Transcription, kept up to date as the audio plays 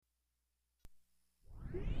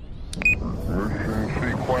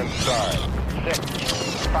sequence start.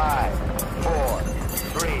 6, 5, 4,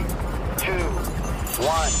 3, 2,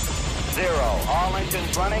 1, 0. All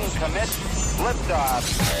engines running. Commit.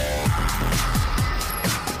 Liftoff.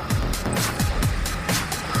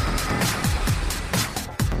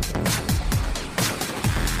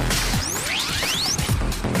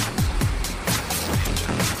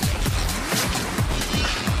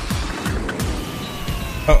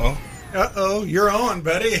 Uh-oh, you're on,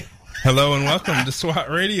 buddy. Hello and welcome to SWAT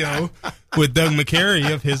Radio with Doug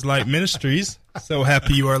McCary of His Light Ministries. So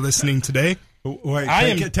happy you are listening today. Wait,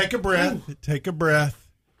 take a breath. Take a breath.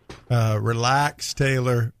 Relax,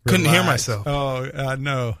 Taylor. Relax. Couldn't hear myself. Oh,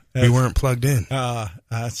 no. We weren't plugged in.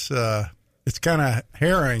 It's kind of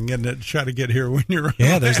harrowing, isn't it, to try to get here when you're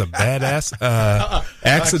Yeah, there's a badass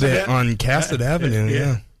accident on Cassett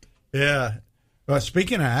Avenue. Yeah.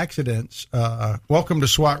 Speaking of accidents, welcome to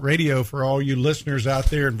SWAT Radio for all you listeners out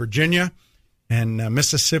there in Virginia and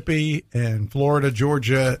Mississippi and Florida,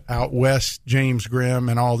 Georgia, out west, James Grimm,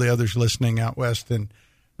 and all the others listening out west. And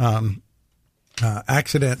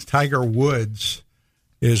accidents, Tiger Woods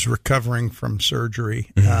is recovering from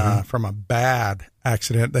surgery from a bad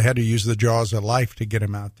accident. They had to use the jaws of life to get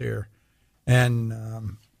him out there. And,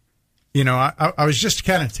 I was just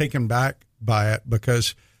kind of taken back by it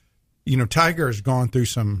because – Tiger has gone through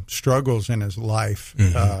some struggles in his life,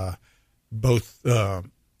 both,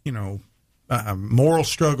 moral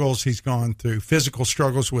struggles. He's gone through physical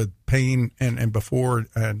struggles with pain and before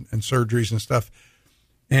and surgeries and stuff.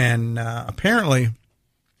 And apparently,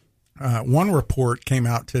 one report came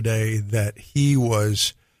out today that he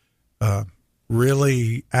was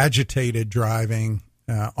really agitated driving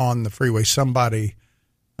on the freeway. Somebody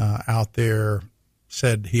out there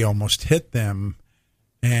said he almost hit them.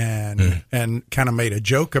 And kind of made a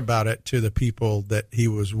joke about it to the people that he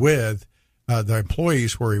was with, the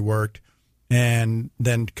employees where he worked, and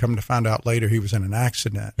then come to find out later he was in an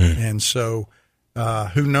accident. And so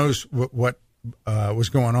who knows what was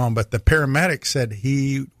going on, but the paramedic said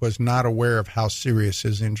he was not aware of how serious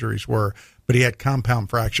his injuries were, but he had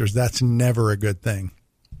compound fractures. That's never a good thing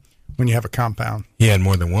when you have a compound. He had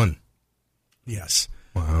more than one. Yes.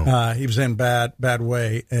 Wow. He was in bad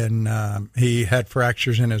way, and he had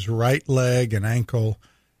fractures in his right leg and ankle,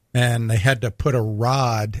 and they had to put a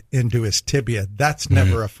rod into his tibia. That's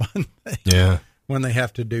never a fun thing. Yeah. When they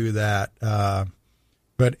have to do that.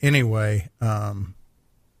 But anyway,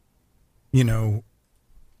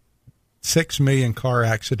 6 million car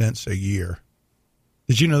accidents a year.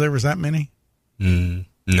 Did you know there was that many? No,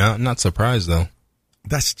 not surprised, though.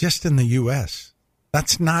 That's just in the U.S.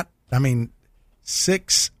 That's not,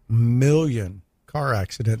 6 million car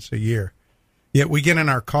accidents a year. Yet we get in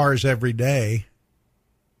our cars every day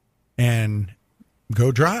and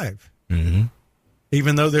go drive.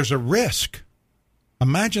 Even though there's a risk.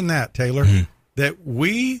 Imagine that, Taylor, that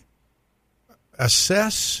we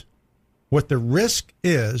assess what the risk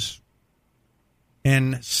is,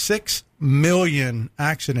 and 6 million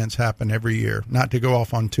accidents happen every year. Not to go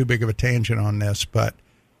off on too big of a tangent on this, but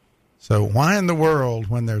so why in the world,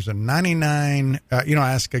 when there's a 99, I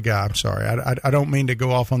ask a guy, I'm sorry, I don't mean to go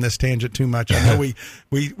off on this tangent too much. I know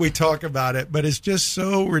we talk about it, but it's just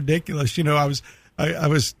so ridiculous. I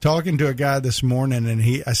was talking to a guy this morning,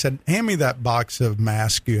 and I said, hand me that box of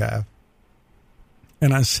masks you have.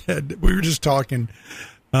 And I said, we were just talking.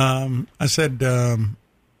 I said, where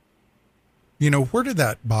did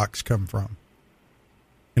that box come from?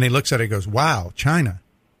 And he looks at it and goes, wow, China.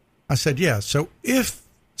 I said, yeah. So if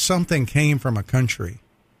something came from a country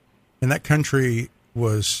and that country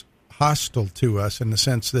was hostile to us in the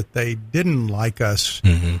sense that they didn't like us,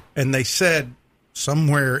 and they said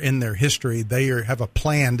somewhere in their history they have a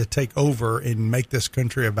plan to take over and make this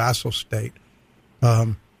country a vassal state,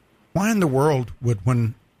 why in the world would,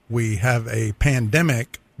 when we have a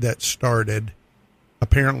pandemic that started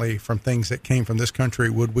apparently from things that came from this country,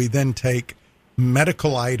 would we then take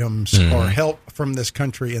medical items or help from this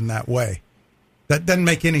country in that way? That doesn't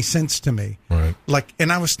make any sense to me. Right.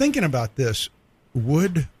 And I was thinking about this.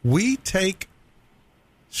 Would we take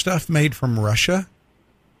stuff made from Russia?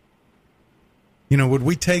 Would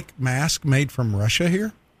we take masks made from Russia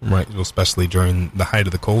here? Right, especially during the height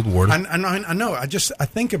of the Cold War. I know. I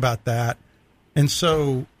think about that. And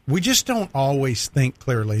so we just don't always think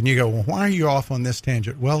clearly. And you go, well, why are you off on this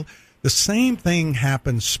tangent? Well, the same thing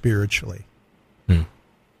happens spiritually.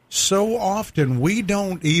 So often we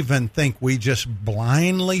don't even think, we just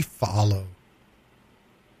blindly follow.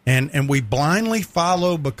 And we blindly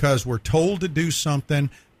follow because we're told to do something.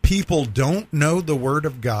 People don't know the Word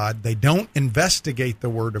of God. They don't investigate the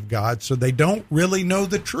Word of God, so they don't really know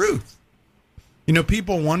the truth.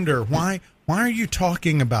 People wonder, why Why are you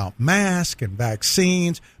talking about masks and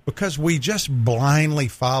vaccines? Because we just blindly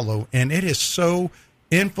follow, and it has so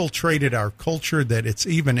infiltrated our culture that it's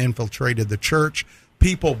even infiltrated the church.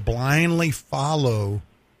 People blindly follow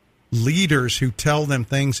leaders who tell them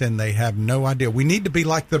things and they have no idea. We need to be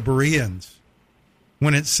like the Bereans.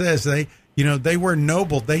 When it says they were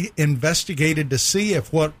noble, they investigated to see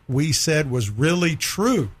if what we said was really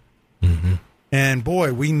true. Mm-hmm. And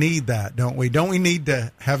boy, we need that, don't we? Don't we need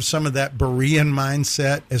to have some of that Berean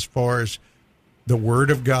mindset as far as the Word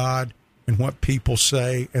of God and what people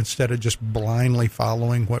say instead of just blindly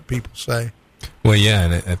following what people say? Well, yeah,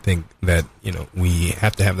 and I think that, we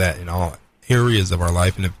have to have that in all areas of our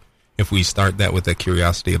life. And if we start that with a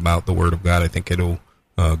curiosity about the Word of God, I think it'll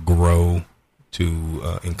grow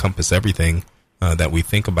to encompass everything that we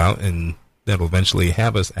think about, and that'll eventually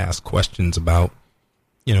have us ask questions about,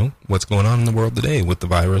 what's going on in the world today with the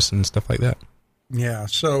virus and stuff like that. Yeah,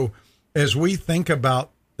 so as we think about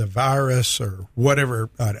the virus or whatever,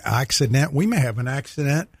 an accident, we may have an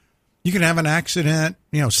accident. You can have an accident,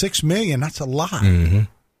 6 million, that's a lot. Mm-hmm.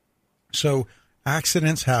 So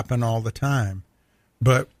accidents happen all the time.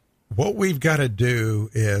 But what we've got to do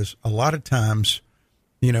is a lot of times,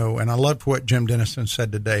 and I loved what Jim Dennison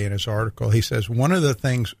said today in his article. He says one of the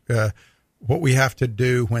things, what we have to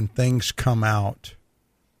do when things come out,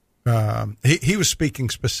 he was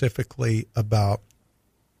speaking specifically about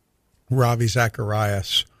Ravi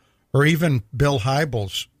Zacharias or even Bill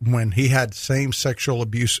Hybels when he had sexual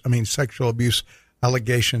abuse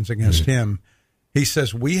allegations against him. He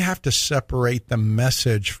says we have to separate the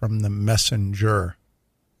message from the messenger.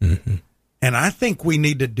 Mm-hmm. And I think we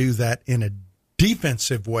need to do that in a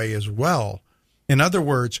defensive way as well. In other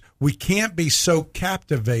words, we can't be so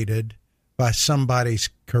captivated by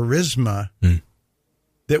somebody's charisma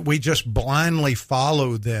that we just blindly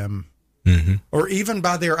follow them, or even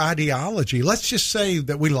by their ideology. Let's just say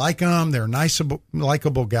that we like them. They're a nice,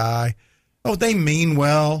 likable guy. Oh, they mean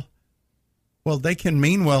well. Well, they can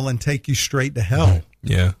mean well and take you straight to hell.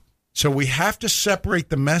 Yeah. So we have to separate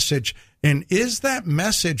the message. And is that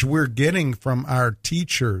message we're getting from our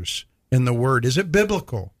teachers in the Word, is it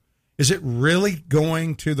biblical? Is it really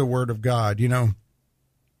going to the Word of God?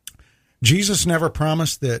 Jesus never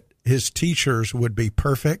promised that his teachers would be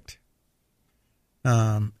perfect.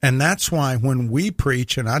 And that's why when we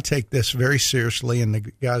preach, and I take this very seriously, and the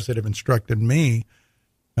guys that have instructed me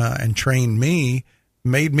and trained me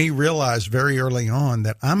made me realize very early on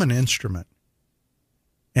that I'm an instrument.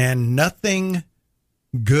 And nothing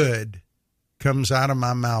good comes out of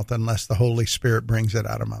my mouth unless the Holy Spirit brings it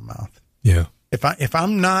out of my mouth. Yeah. If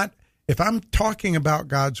I'm talking about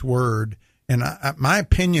God's Word, and my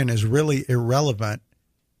opinion is really irrelevant,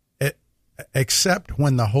 except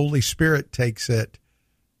when the Holy Spirit takes it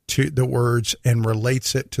to the words and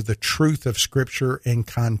relates it to the truth of Scripture in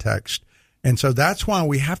context. And so that's why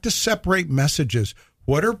we have to separate messages.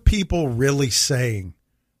 What are people really saying?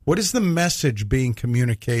 What is the message being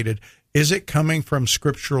communicated? Is it coming from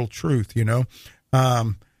scriptural truth,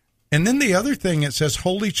 And then the other thing, it says,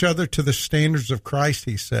 hold each other to the standards of Christ,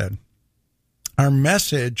 he said. Our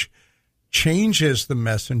message changes the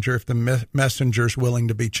messenger if the messenger is willing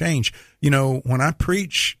to be changed. When I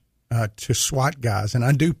preach to SWAT guys, and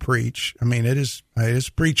I do preach, it is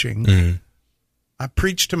preaching. Mm-hmm. I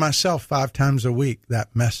preach to myself 5 times a week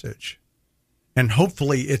that message. And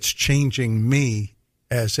hopefully it's changing me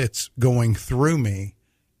as it's going through me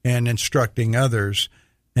and instructing others.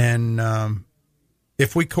 And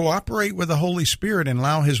if we cooperate with the Holy Spirit and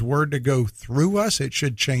allow his Word to go through us, it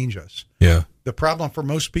should change us. Yeah. The problem for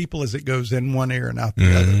most people is it goes in one ear and out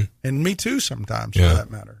the other. And me too sometimes, for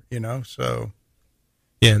that matter, so.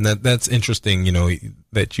 Yeah, and that's interesting,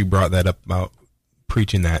 that you brought that up about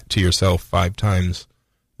preaching that to yourself 5 times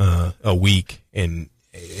a week. And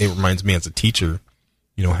it reminds me as a teacher,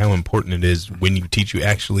 how important it is when you teach, you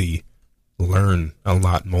actually learn a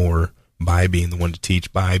lot more by being the one to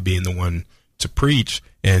teach, by being the one to preach.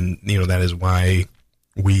 And, that is why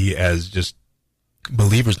we as just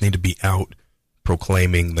believers need to be out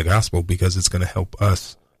proclaiming the gospel, because it's going to help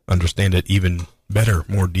us understand it even better,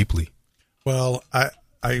 more deeply. Well, I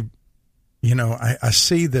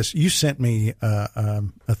see this. You sent me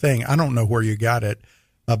a thing. I don't know where you got it,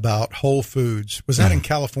 about Whole Foods. Was that in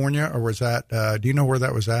California, or was that, do you know where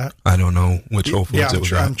that was at? I don't know which Whole Foods it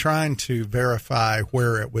was at. I'm trying to verify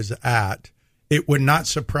where it was at. It would not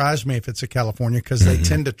surprise me if it's a California, because they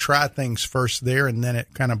tend to try things first there and then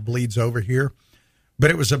it kind of bleeds over here. But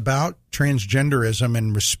it was about transgenderism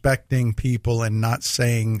and respecting people and not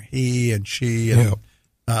saying he and she and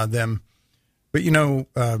them. But,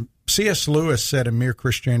 C.S. Lewis said in Mere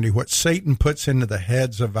Christianity, what Satan puts into the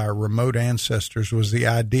heads of our remote ancestors was the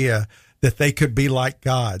idea that they could be like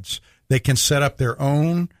gods. They can set up their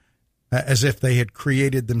own, as if they had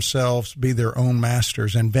created themselves, be their own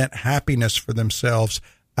masters, invent happiness for themselves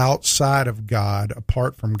outside of God,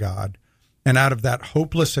 apart from God. And out of that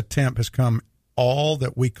hopeless attempt has come all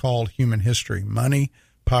that we call human history: money,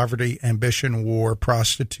 poverty, ambition, war,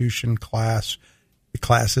 prostitution, classes,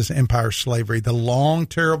 empire, slavery, the long,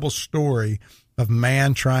 terrible story of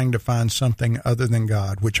man trying to find something other than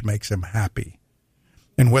God, which makes him happy.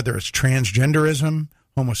 And whether it's transgenderism,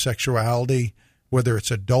 homosexuality, whether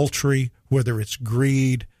it's adultery, whether it's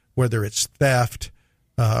greed, whether it's theft,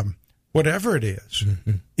 whatever it is,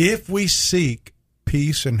 if we seek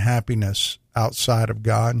peace and happiness outside of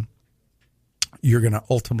God, you're going to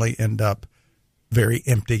ultimately end up very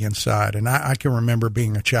empty inside. And I can remember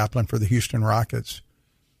being a chaplain for the Houston Rockets,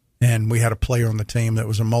 and we had a player on the team that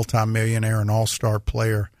was a multimillionaire, an all-star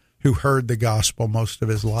player who heard the gospel most of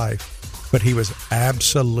his life, but he was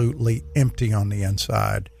absolutely empty on the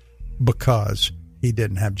inside because he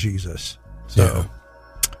didn't have Jesus. So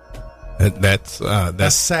that's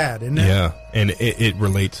sad, isn't it? Yeah, and it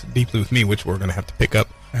relates deeply with me, which we're going to have to pick up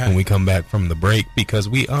when we come back from the break, because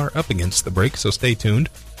we are up against the break, so stay tuned.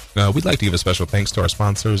 We'd like to give a special thanks to our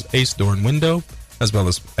sponsors, Ace Door and Window, as well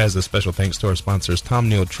as a special thanks to our sponsors, Tom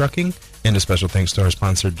Neal Trucking, and a special thanks to our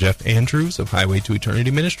sponsor, Jeff Andrews of Highway to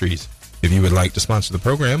Eternity Ministries. If you would like to sponsor the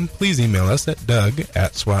program, please email us at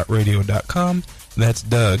doug@swatradio.com. That's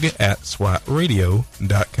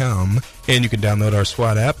doug@swatradio.com. And you can download our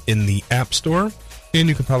SWAT app in the App Store. And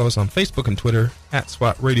you can follow us on Facebook and Twitter.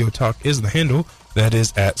 @SWAT Radio Talk is the handle. That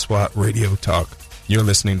is @SWAT Radio Talk. You're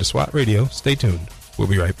listening to SWAT Radio. Stay tuned. We'll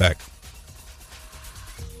be right back.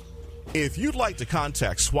 If you'd like to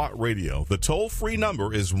contact SWAT Radio, the toll-free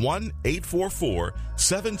number is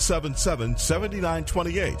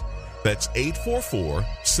 1-844-777-7928. That's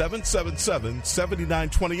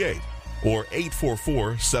 844-777-7928 or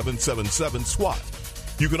 844-777-SWAT.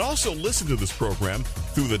 You can also listen to this program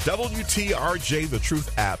through the WTRJ The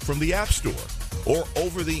Truth app from the App Store or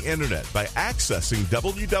over the internet by accessing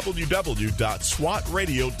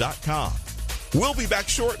www.swatradio.com. We'll be back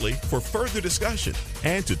shortly for further discussion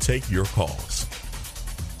and to take your calls.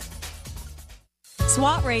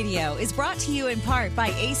 SWAT Radio is brought to you in part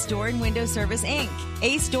by Ace Door and Window Service, Inc.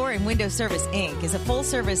 Ace Door and Window Service, Inc. is a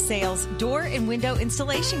full-service sales door and window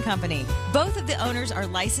installation company. Both of the owners are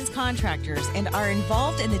licensed contractors and are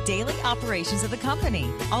involved in the daily operations of the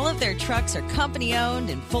company. All of their trucks are company-owned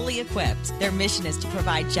and fully equipped. Their mission is to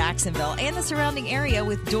provide Jacksonville and the surrounding area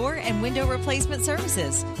with door and window replacement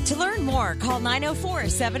services. To learn more, call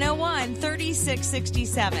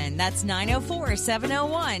 904-701-3667. That's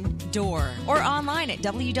 904-701-DOOR. Or online at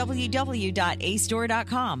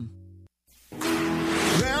www.acedoor.com.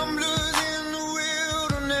 Ramblers in the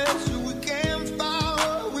wilderness, we can't find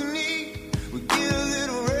what we need. We get a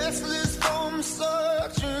little restless from the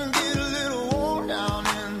search and get a little worn down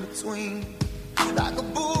in between. Like a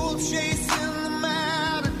bull chasing the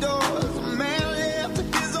matadors, a man left to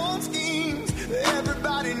his own schemes.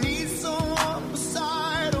 Everybody needs someone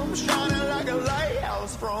beside him, shining like a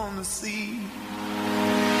lighthouse from the sea.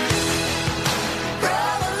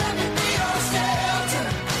 Brother, let me be your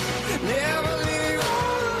shelter. Never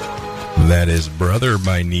That is Brother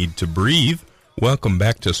by Need to Breathe. Welcome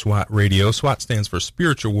back to SWAT Radio. SWAT stands for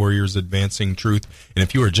Spiritual Warriors Advancing Truth. And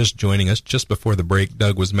if you are just joining us, just before the break,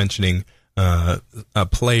 Doug was mentioning a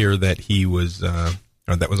player that he was, or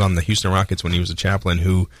that was on the Houston Rockets when he was a chaplain,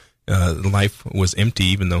 who life was empty,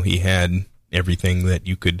 even though he had everything that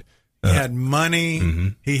you could. He had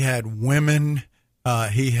money. He had women.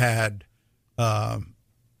 He had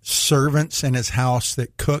servants in his house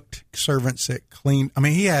that cooked, servants that cleaned. I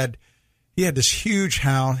mean, he had this huge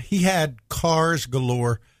house. He had cars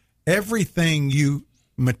galore, everything you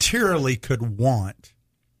materially could want,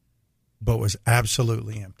 but was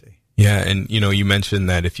absolutely empty. Yeah, and you mentioned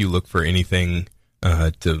that if you look for anything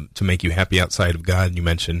to make you happy outside of God, you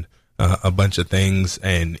mentioned a bunch of things,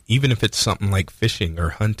 and even if it's something like fishing or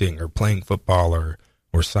hunting or playing football or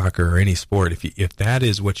soccer or any sport, if that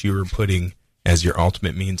is what you were putting as your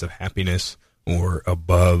ultimate means of happiness or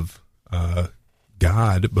above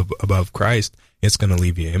God, above Christ, it's going to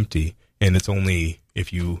leave you empty. And it's only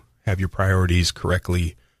if you have your priorities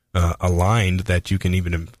correctly aligned that you can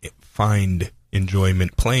even find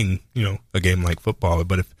enjoyment playing, a game like football.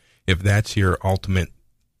 But if that's your ultimate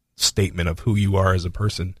statement of who you are as a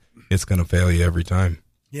person, it's going to fail you every time.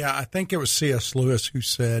 Yeah, I think it was C.S. Lewis who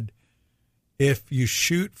said, if you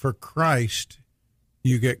shoot for Christ,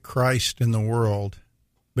 you get Christ in the world.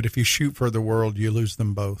 but if you shoot for the world, you lose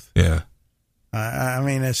them both. Yeah. I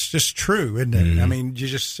mean, it's just true, isn't it? I mean, you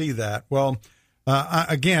just see that. Well,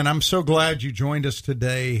 again, I'm so glad you joined us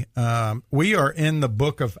today. We are in the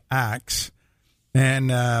book of Acts,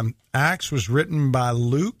 and Acts was written by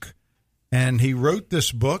Luke, and he wrote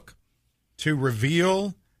this book to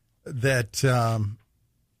reveal that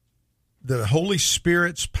the Holy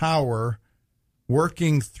Spirit's power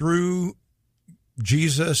working through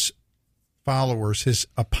Jesus' followers, his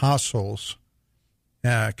apostles,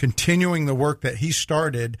 continuing the work that he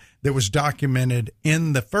started that was documented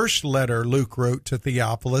in the first letter Luke wrote to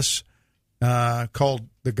Theophilus, called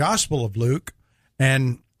the Gospel of Luke.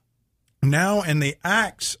 And now in the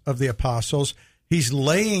Acts of the Apostles, he's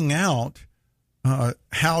laying out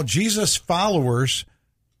how Jesus' followers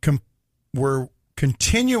were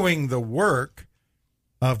continuing the work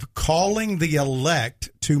of calling the elect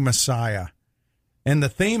to Messiah. And the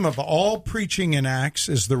theme of all preaching in Acts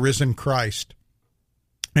is the risen Christ.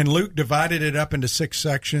 And Luke divided it up into 6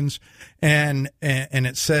 sections, and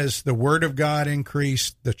it says the word of God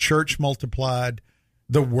increased, the church multiplied,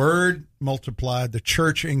 the word multiplied, the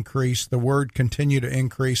church increased, the word continued to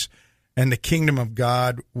increase, and the kingdom of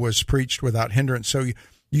God was preached without hindrance. So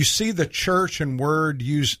you see the church and word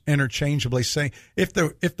used interchangeably, saying if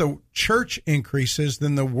the church increases,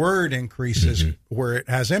 then the word increases where it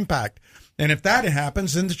has impact. And if that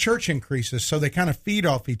happens, then the church increases. So they kind of feed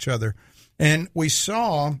off each other. And we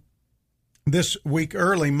saw this week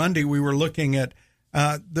early, Monday, we were looking at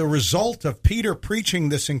the result of Peter preaching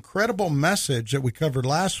this incredible message that we covered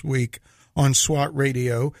last week on SWAT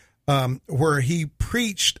Radio, where he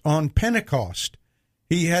preached on Pentecost.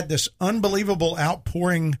 He had this unbelievable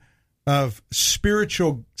outpouring of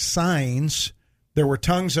spiritual signs. There were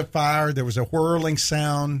tongues of fire. There was a whirling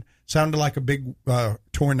sound, sounded like a big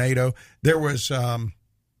tornado. There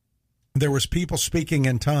was people speaking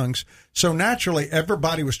in tongues. So naturally,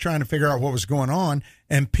 everybody was trying to figure out what was going on.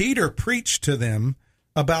 And Peter preached to them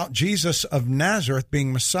about Jesus of Nazareth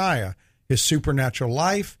being Messiah, his supernatural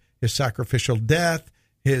life, his sacrificial death,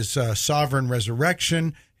 his sovereign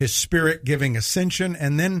resurrection, his spirit-giving ascension.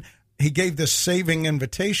 And then he gave this saving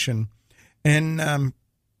invitation. And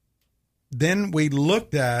then we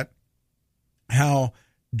looked at how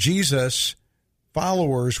Jesus'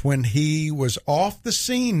 followers, when he was off the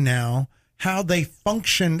scene now, how they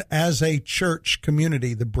functioned as a church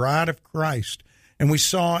community, the bride of Christ. And we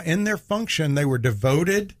saw in their function, they were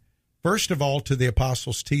devoted, first of all, to the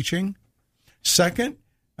apostles' teaching. Second,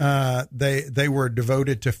 they were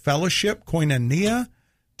devoted to fellowship, koinonia,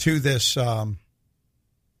 to this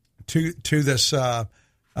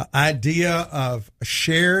idea of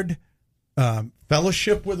shared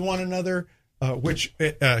fellowship with one another, which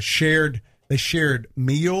they shared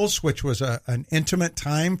meals, which was an intimate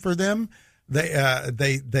time for them.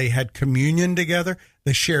 They had communion together.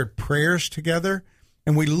 They shared prayers together.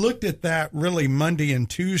 And we looked at that really Monday and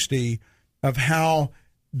Tuesday of how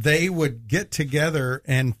they would get together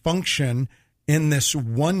and function in this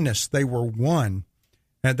oneness. They were one.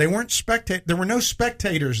 They weren't there were no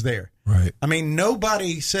spectators there. Right. I mean,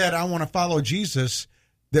 nobody said, I want to follow Jesus,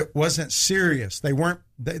 that wasn't serious. They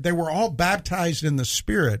were all baptized in the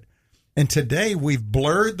Spirit. And today we've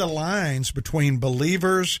blurred the lines between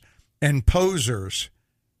believers and posers,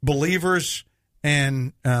 believers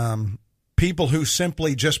and people who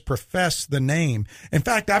simply just profess the name. In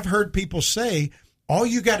fact, I've heard people say, all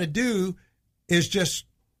you got to do is just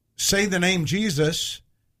say the name Jesus,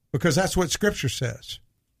 because that's what Scripture says.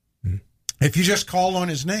 Mm-hmm. If you just call on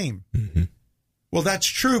his name. Mm-hmm. Well, that's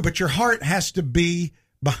true, but your heart has to be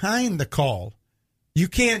behind the call. You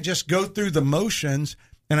can't just go through the motions.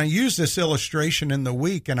 And I used this illustration in the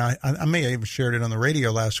week, and I may have even shared it on the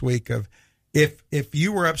radio last week, of if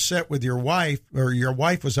you were upset with your wife, or your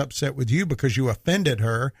wife was upset with you because you offended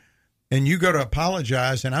her, and you go to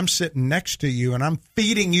apologize, and I'm sitting next to you, and I'm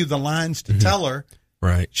feeding you the lines to tell her,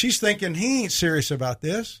 right? She's thinking, he ain't serious about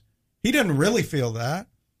this. He doesn't really feel that.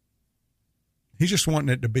 He's just wanting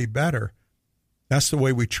it to be better. That's the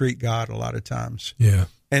way we treat God a lot of times. Yeah.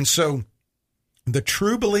 And so the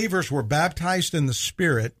true believers were baptized in the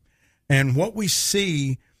Spirit, and what we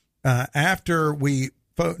see after we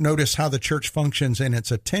notice how the church functions in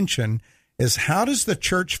its attention is, how does the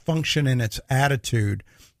church function in its attitude?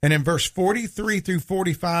 And in verse 43 through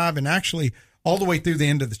 45, and actually all the way through the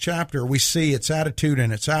end of the chapter, we see its attitude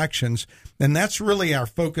and its actions. And that's really our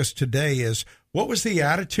focus today, is what was the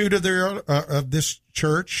attitude of this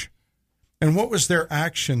church, and what was their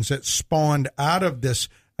actions that spawned out of this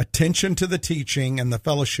attention to the teaching and the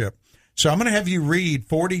fellowship. So I'm going to have you read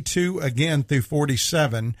 42 again through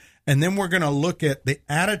 47, and then we're going to look at the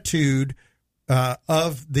attitude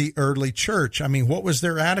of the early church. I mean, what was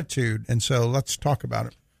their attitude? And so let's talk about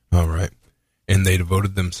it. All right. And they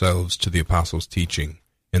devoted themselves to the apostles' teaching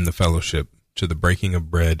and the fellowship, to the breaking of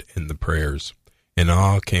bread and the prayers. And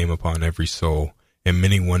awe came upon every soul, and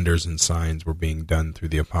many wonders and signs were being done through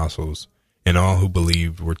the apostles. And all who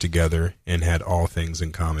believed were together and had all things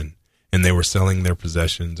in common. And they were selling their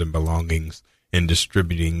possessions and belongings and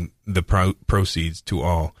distributing the proceeds to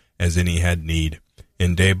all as any had need.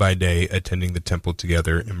 And day by day, attending the temple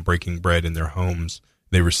together and breaking bread in their homes,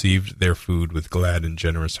 they received their food with glad and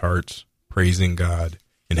generous hearts, praising God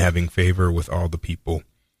and having favor with all the people.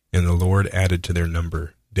 And the Lord added to their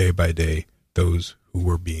number day by day those who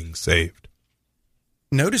were being saved.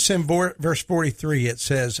 Notice in verse 43, it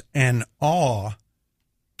says, and awe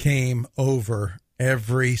came over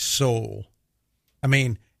every soul. I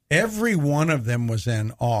mean, every one of them was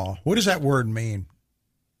in awe. What does that word mean?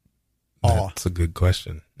 Awe. That's a good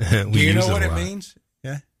question. Do you know what it means?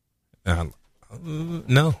 Yeah.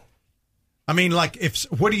 No. I mean, like,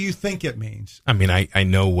 what do you think it means? I mean, I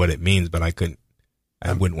know what it means, but I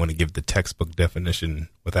wouldn't want to give the textbook definition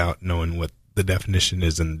without knowing what the definition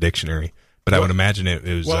is in the dictionary. But I would imagine it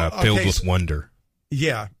was filled with wonder.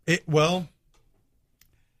 Yeah.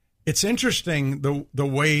 It's interesting the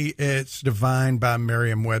way it's defined by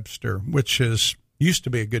Merriam-Webster, which used to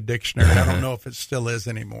be a good dictionary. I don't know if it still is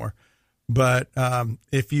anymore. But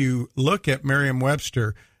if you look at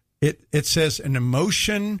Merriam-Webster, it says an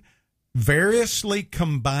emotion variously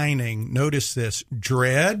combining, notice this,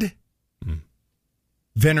 dread,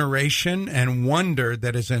 veneration, and wonder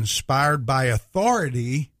that is inspired by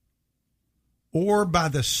authority or by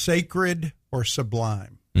the sacred or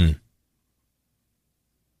sublime.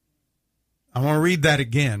 I want to read that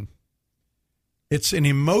again. It's an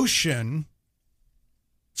emotion,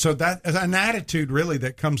 so that is an attitude really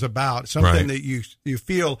that comes about, something that you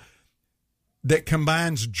feel that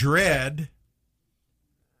combines dread,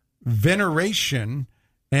 veneration,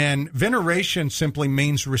 and veneration simply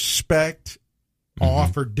means respect, awe,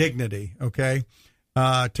 for dignity, okay?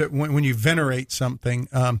 When you venerate something,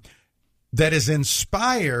 that is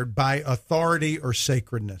inspired by authority or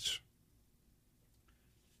sacredness.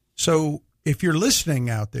 So if you're listening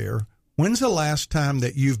out there, when's the last time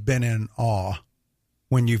that you've been in awe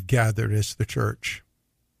when you've gathered as the church?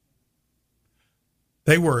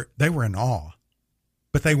 They were in awe,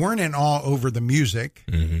 but they weren't in awe over the music,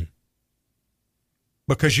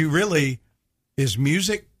 because is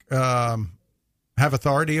music have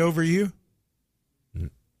authority over you?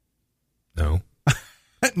 No.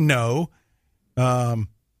 No.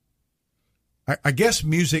 I guess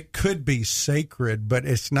music could be sacred, but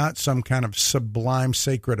it's not some kind of sublime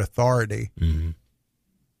sacred authority.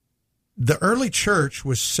 The early church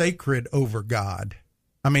was sacred over God.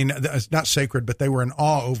 I mean, it's not sacred, but they were in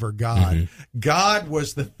awe over God. God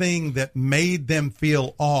was the thing that made them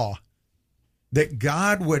feel awe, that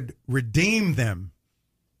God would redeem them.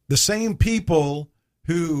 The same people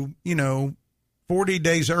who, 40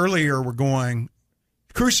 days earlier were going,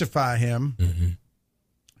 crucify him,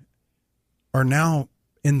 are now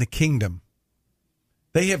in the kingdom.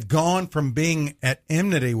 They have gone from being at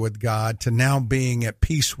enmity with God to now being at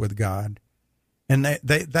peace with God. And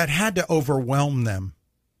that had to overwhelm them.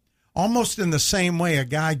 Almost in the same way a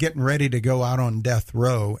guy getting ready to go out on death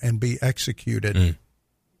row and be executed.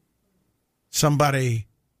 Somebody,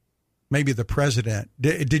 maybe the president.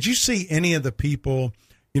 Did you see any of the people,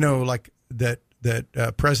 like that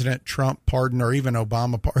President Trump pardoned, or even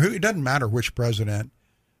Obama pardoned? It doesn't matter which president,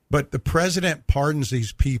 but the president pardons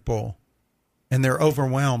these people and they're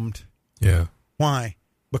overwhelmed. Yeah. Why?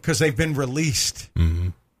 Because they've been released.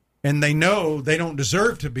 And they know they don't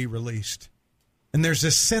deserve to be released. And there's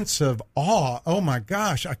this sense of awe. Oh my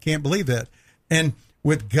gosh, I can't believe it. And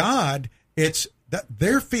with God, it's that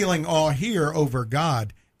they're feeling awe here over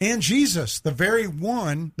God and Jesus, the very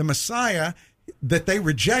one, the Messiah that they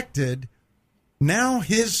rejected. Now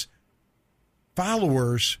his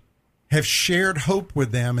followers have shared hope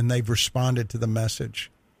with them, and they've responded to the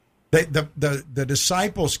message. The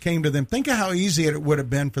disciples came to them. Think of how easy it would have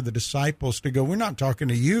been for the disciples to go, we're not talking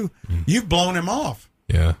to you. You've blown him off.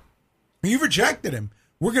 Yeah. You rejected him.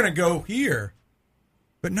 We're going to go here.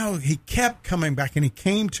 But no, he kept coming back, and he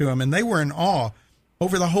came to them, and they were in awe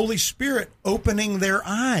over the Holy Spirit opening their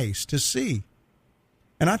eyes to see.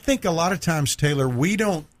 And I think a lot of times, Taylor, we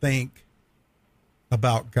don't think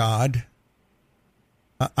about God.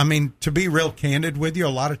 I mean, to be real candid with you, a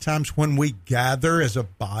lot of times when we gather as a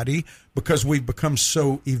body, because we've become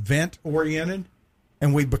so event-oriented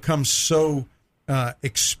and we've become so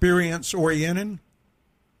experience-oriented,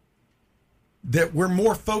 that we're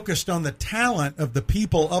more focused on the talent of the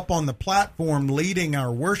people up on the platform leading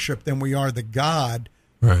our worship than we are the God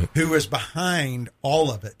Right. who is behind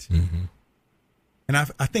all of it. Mm-hmm. And I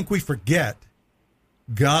think we forget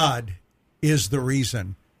God is the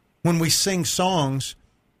reason. When we sing songs,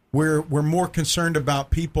 we're more concerned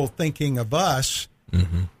about people thinking of us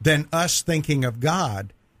than us thinking of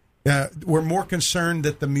God. We're more concerned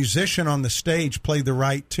that the musician on the stage play the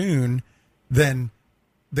right tune than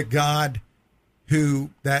the God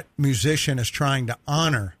who that musician is trying to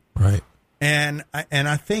honor. Right. And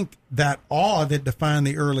I think that awe that defined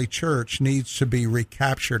the early church needs to be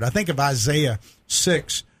recaptured. I think of Isaiah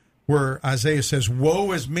 6, where Isaiah says,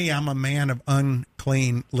 "Woe is me, I'm a man of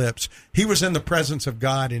unclean lips." He was in the presence of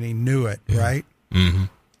God and he knew it, right? Mm-hmm.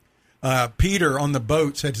 Peter on the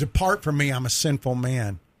boat said, "Depart from me, I'm a sinful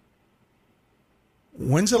man."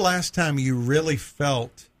 When's the last time you really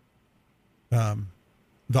felt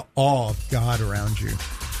the awe of God around you?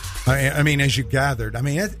 I mean, as you gathered. I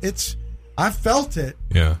mean, it's I felt it,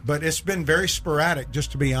 but it's been very sporadic,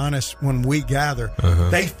 just to be honest, when we gather.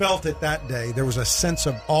 They felt it that day. There was a sense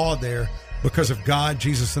of awe there because of God,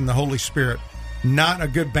 Jesus, and the Holy Spirit. Not a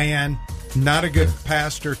good band, not a good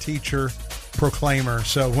pastor, teacher, proclaimer.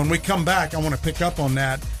 So when we come back, I want to pick up on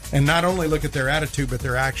that and not only look at their attitude, but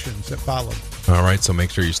their actions that followed. All right, so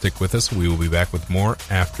make sure you stick with us. We will be back with more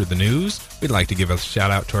after the news. We'd like to give a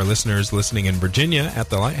shout out to our listeners listening in Virginia at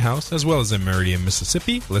the Lighthouse, as well as in Meridian,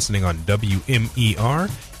 Mississippi, listening on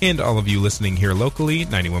WMER, and all of you listening here locally,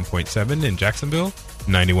 91.7 in Jacksonville,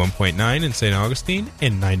 91.9 in St. Augustine,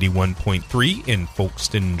 and 91.3 in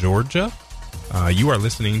Folkston, Georgia. You are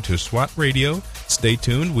listening to SWAT Radio. Stay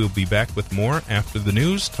tuned. We'll be back with more after the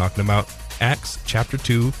news, talking about Acts chapter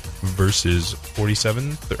 2, verses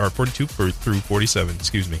 47 or 42 through 47.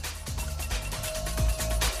 Excuse me.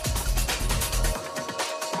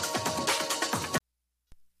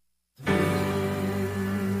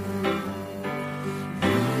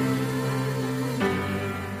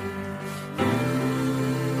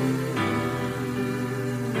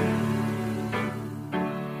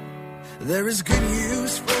 There is good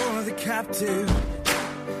news for the captive,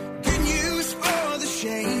 good news for the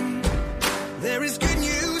shame. There is good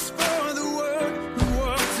news for the world who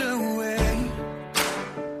walked away.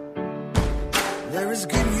 There is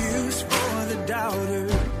good news for the doubter,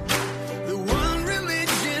 the one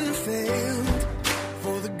religion failed.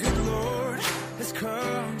 For the good Lord has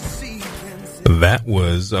come to seek and save. That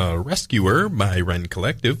was Rescuer by Ren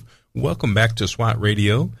Collective. Welcome back to SWAT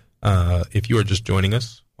Radio. If you are just joining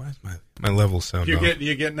us, why is my level sound off?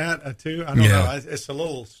 You getting that too? I don't know. It's a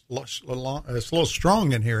little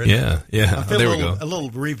strong in here. Isn't it? Yeah. I feel There a we little, go. a little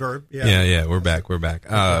reverb. Yeah. We're back.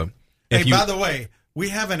 Hey, by the way, we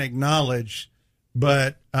haven't acknowledged,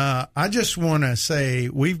 but I just want to say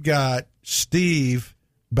we've got Steve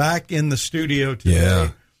back in the studio today. Yeah.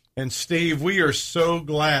 And Steve, we are so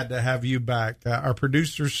glad to have you back. Our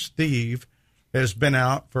producer, Steve, has been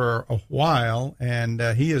out for a while, and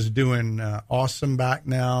he is doing awesome back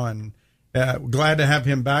now, and glad to have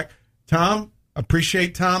him back. Tom,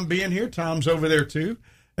 appreciate Tom being here. Tom's over there too,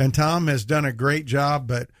 and Tom has done a great job,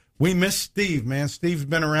 but we miss Steve, man. Steve's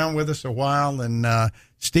been around with us a while, and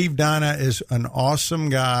Steve Donna is an awesome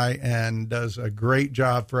guy and does a great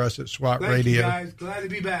job for us at SWAT Radio. Thank you, guys. Glad to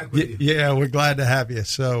be back with you. Yeah, we're glad to have you.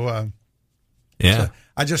 So,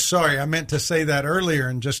 I meant to say that earlier,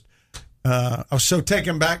 and just I was so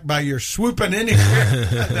taken back by your swooping in here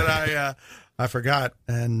that I forgot.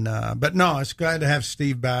 And but no, it's glad to have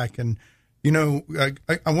Steve back. And you know,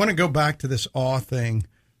 I want to go back to this awe thing.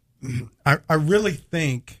 I really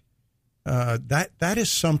think that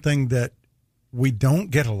is something that we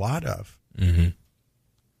don't get a lot of. Mm-hmm.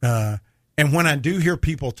 And when I do hear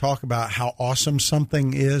people talk about how awesome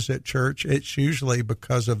something is at church, it's usually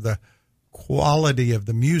because of the quality of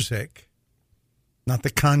the music, not the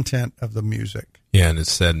content of the music. Yeah, and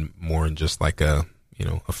it's said more in just like a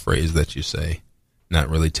phrase that you say, not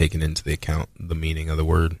really taking into the account the meaning of the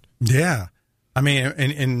word. Yeah, I mean,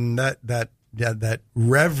 in that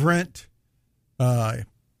reverent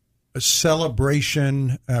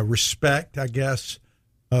celebration, respect, I guess,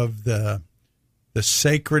 of the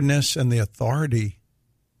sacredness and the authority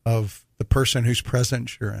of the person whose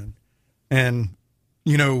presence you're in. And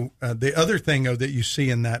you know, the other thing that you see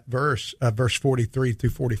in that verse 43 through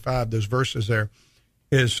 45, those verses there,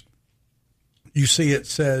 is you see it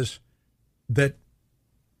says that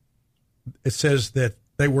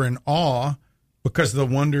they were in awe because of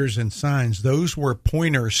the wonders and signs. Those were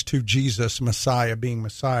pointers to Jesus, Messiah, being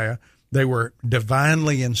Messiah. They were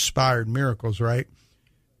divinely inspired miracles, right?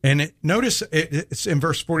 And notice it's in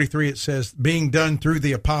verse 43, it says, being done through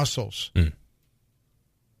the apostles.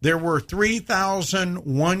 There were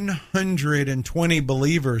 3,120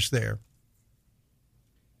 believers there.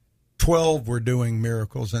 12 were doing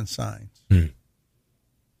miracles and signs.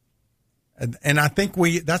 And I think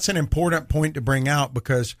that's an important point to bring out,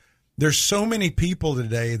 because there's so many people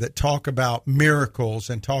today that talk about miracles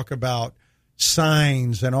and talk about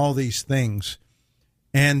signs and all these things.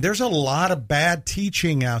 And there's a lot of bad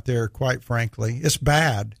teaching out there, quite frankly. It's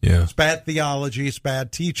bad. Yeah. It's bad theology. It's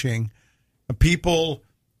bad teaching. People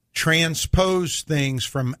transpose things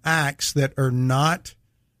from acts that are not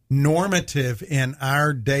normative in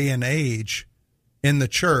our day and age in the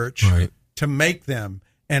church to make them.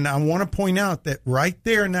 And I want to point out that right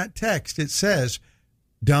there in that text, it says,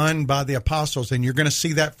 done by the apostles. And you're going to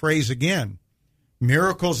see that phrase again.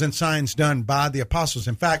 Miracles and signs done by the apostles.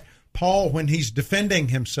 In fact, Paul, when he's defending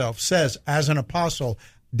himself, says, as an apostle,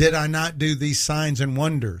 did I not do these signs and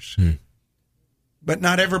wonders? But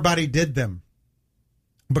not everybody did them,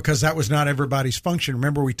 because that was not everybody's function.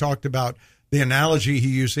 Remember, we talked about the analogy he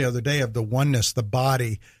used the other day of the oneness, the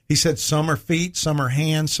body. He said some are feet, some are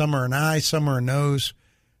hands, some are an eye, some are a nose.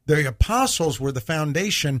 The apostles were the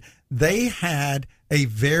foundation. They had a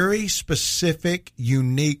very specific,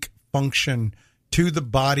 unique function to the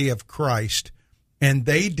body of Christ, and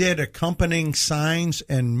they did accompanying signs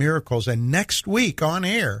and miracles. And next week on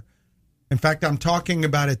air, in fact, I'm talking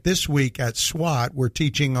about it this week at SWAT. We're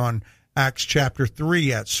teaching on Acts chapter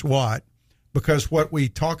 3 at SWAT, because what we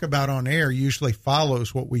talk about on air usually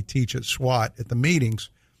follows what we teach at SWAT at the meetings.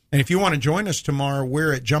 And if you want to join us tomorrow,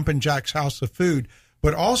 we're at Jumpin' Jack's House of Food.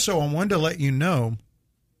 But also, I wanted to let you know,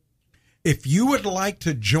 if you would like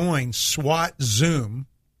to join SWAT Zoom,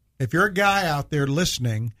 if you're a guy out there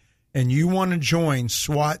listening and you want to join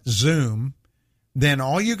SWAT Zoom, then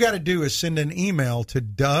all you got to do is send an email to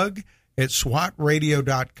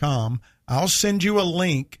Doug@swatradio.com. I'll send you a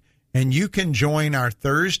link, and you can join our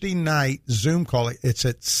Thursday night Zoom call. It's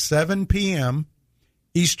at 7 p.m.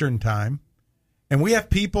 Eastern Time. And we have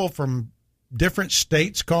people from different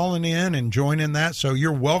states calling in and joining that. So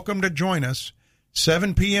you're welcome to join us,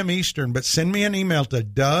 7 p.m. Eastern. But send me an email to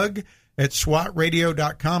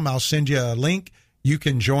Doug@swatradio.com. I'll send you a link. You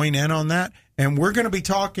can join in on that. And we're going to be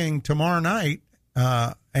talking tomorrow night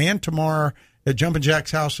and tomorrow at Jumpin'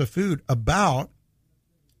 Jack's House of Food about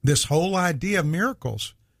this whole idea of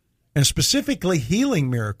miracles, and specifically healing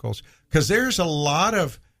miracles, because there's a lot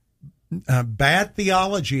of bad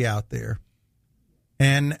theology out there.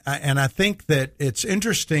 And I think that it's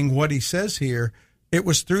interesting what he says here. It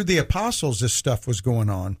was through the apostles this stuff was going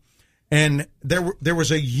on. And there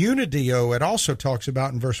was a unity, it also talks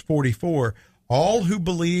about in verse 44, all who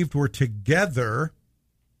believed were together.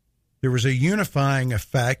 There was a unifying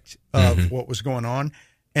effect of what was going on,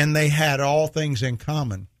 and they had all things in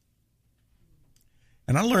common.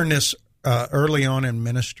 And I learned this early on in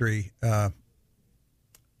ministry,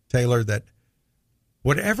 Taylor, that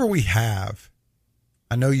whatever we have,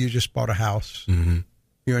 I know you just bought a house, you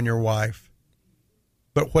and your wife,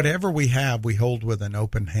 but whatever we have, we hold with an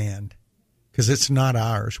open hand, because it's not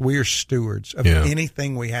ours. We are stewards of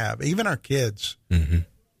anything we have, even our kids. And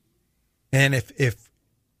if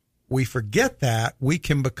we forget that, we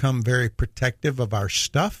can become very protective of our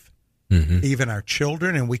stuff, even our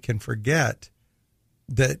children, and we can forget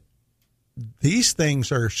that these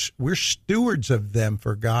things we're stewards of them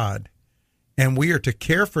for God, and we are to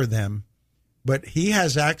care for them, but he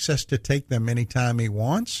has access to take them anytime he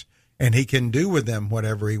wants, and he can do with them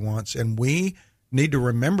whatever he wants. And we need to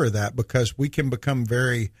remember that, because we can become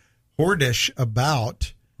very hoardish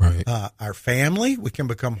about our family. We can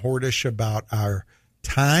become hoardish about our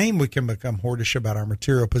time. We can become hoardish about our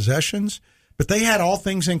material possessions. But they had all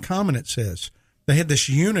things in common, it says. They had this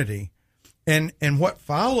unity. And what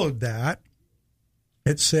followed that,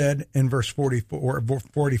 it said in verse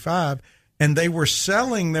 45, and they were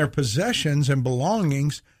selling their possessions and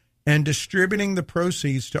belongings and distributing the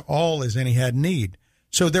proceeds to all as any had need.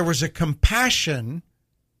 So there was a compassion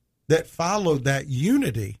that followed that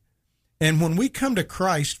unity. And when we come to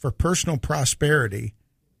Christ for personal prosperity,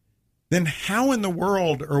 then how in the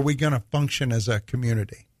world are we going to function as a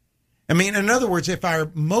community? I mean, in other words, if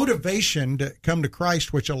our motivation to come to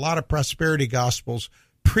Christ, which a lot of prosperity gospels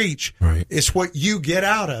preach, is what you get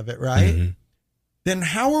out of it, right? Then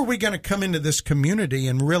how are we going to come into this community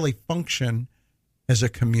and really function as a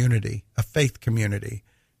community, a faith community?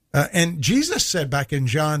 And Jesus said back in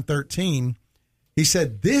John 13, he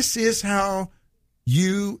said, this is how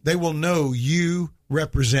they will know you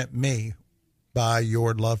represent me, by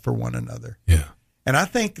your love for one another. Yeah. And I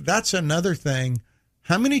think that's another thing.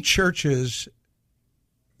 How many churches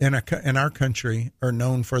in our country are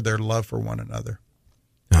known for their love for one another?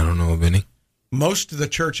 I don't know of any. Most of the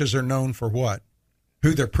churches are known for what?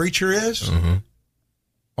 Who their preacher is,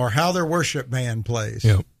 or how their worship band plays,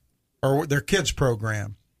 or their kids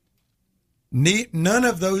program. None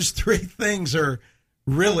of those three things are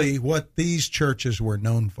really what these churches were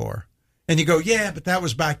known for. And you go, yeah, but that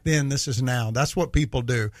was back then. This is now. That's what people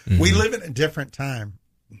do. We live in a different time.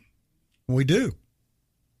 We do.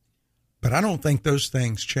 But I don't think those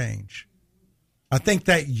things change. I think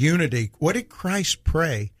that unity, what did Christ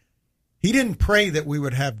pray? He didn't pray that we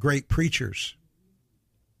would have great preachers.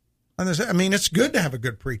 I mean, it's good to have a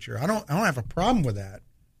good preacher. I don't have a problem with that.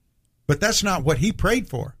 But that's not what he prayed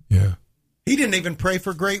for. Yeah. He didn't even pray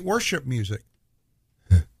for great worship music.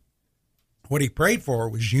 What he prayed for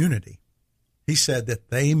was unity. He said that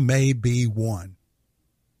they may be one.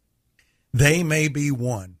 They may be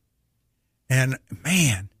one. And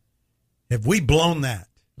man, have we blown that?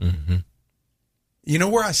 You know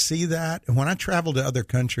where I see that? And when I travel to other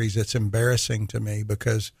countries, it's embarrassing to me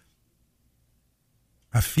because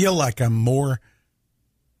I feel like I'm more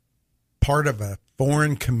part of a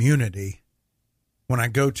foreign community when I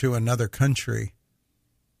go to another country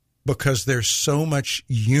because there's so much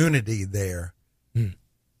unity there.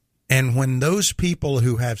 And when those people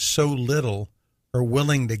who have so little are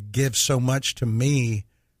willing to give so much to me,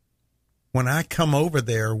 when I come over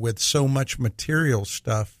there with so much material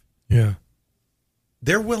stuff,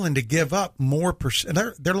 they're willing to give up more percent.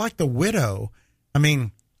 They're like the widow. I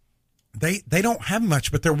mean, they don't have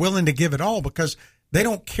much, but they're willing to give it all because they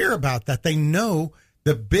don't care about that. They know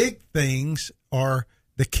the big things are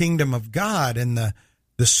the kingdom of God and the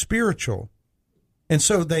spiritual. And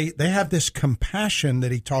so they have this compassion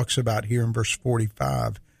that he talks about here in verse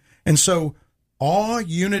 45. And so awe,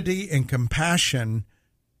 unity, and compassion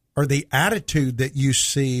are the attitude that you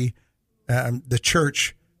see the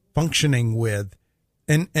church functioning with.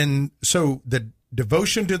 And so the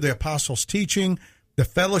devotion to the apostles' teaching, the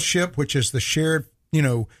fellowship, which is the shared,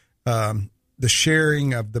 the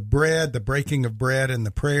sharing of the bread, the breaking of bread, and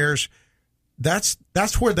the prayers, that's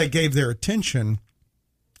where they gave their attention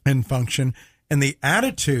and function. And the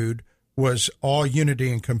attitude was all unity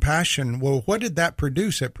and compassion. Well, what did that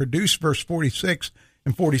produce? It produced verse 46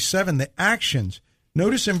 and 47, the actions.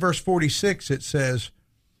 Notice in verse 46 it says,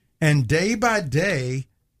 and day by day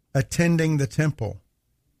attending the temple.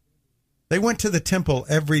 They went to the temple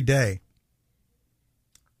every day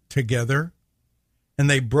together, and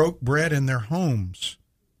they broke bread in their homes.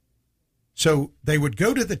 So they would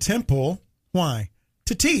go to the temple, why?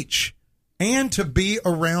 To teach and to be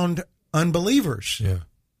around unbelievers. Yeah.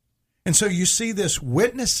 And so you see this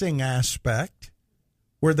witnessing aspect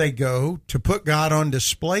where they go to put God on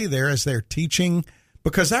display there as they're teaching,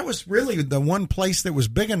 because that was really the one place that was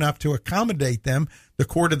big enough to accommodate them, the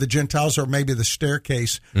court of the Gentiles, or maybe the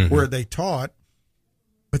staircase where they taught.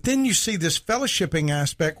 But then you see this fellowshipping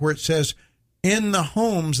aspect where it says, in the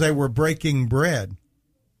homes they were breaking bread.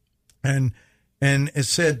 And it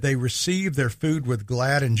said they received their food with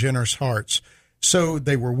glad and generous hearts. So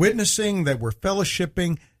they were witnessing, they were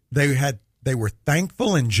fellowshipping, they were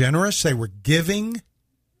thankful and generous, they were giving.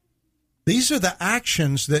 These are the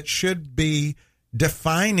actions that should be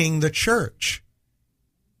defining the church.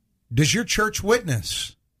 Does your church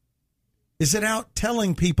witness? Is it out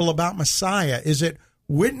telling people about Messiah? Is it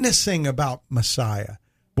witnessing about Messiah?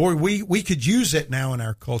 Boy, we could use it now in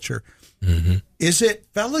our culture. Is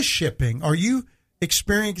it fellowshipping? Are you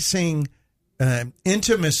experiencing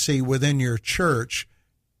intimacy within your church?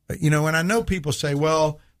 And I know people say,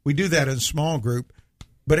 well, we do that in small group.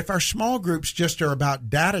 But if our small groups just are about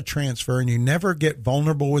data transfer and you never get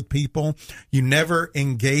vulnerable with people, you never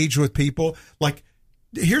engage with people, like,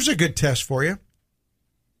 here's a good test for you.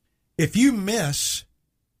 If you miss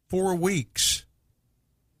 4 weeks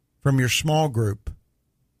from your small group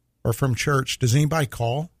or from church, does anybody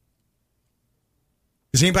call?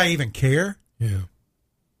 Does anybody even care? Yeah.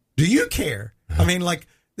 Do you care? I mean, like,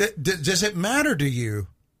 does it matter to you?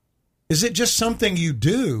 Is it just something you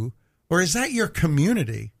do, or is that your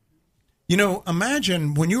community?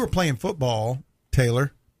 Imagine when you were playing football,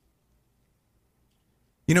 Taylor,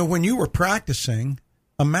 when you were practicing,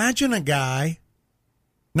 imagine a guy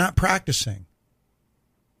not practicing.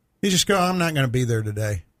 You just go, I'm not going to be there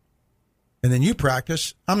today. And then you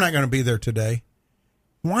practice, I'm not going to be there today.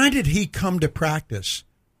 Why did he come to practice?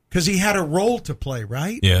 Because he had a role to play,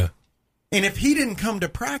 right? Yeah. And if he didn't come to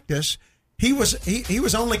practice, he was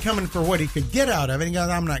only coming for what he could get out of it. He goes,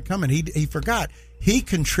 I'm not coming. He forgot. He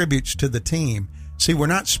contributes to the team. See, we're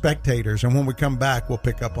not spectators, and when we come back, we'll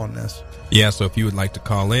pick up on this. Yeah, so if you would like to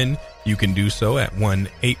call in, you can do so at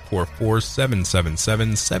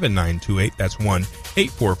 1-844-777-7928. That's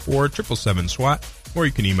 1-844-777-SWAT. or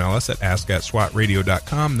you can email us at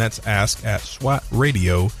ask@swatradio.com. That's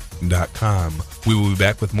ask@swatradio.com. We will be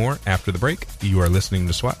back with more after the break. You are listening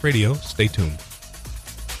to SWAT Radio. Stay tuned.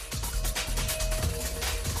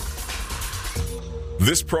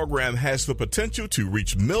 This program has the potential to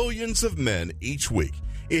reach millions of men each week.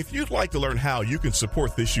 If you'd like to learn how you can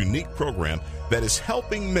support this unique program that is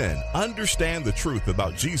helping men understand the truth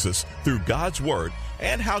about Jesus through God's Word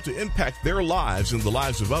and how to impact their lives and the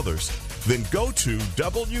lives of others, then go to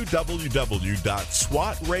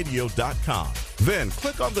www.swatradio.com. Then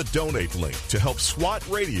click on the donate link to help SWAT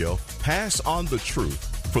Radio pass on the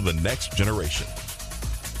truth for the next generation.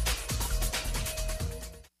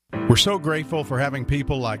 We're so grateful for having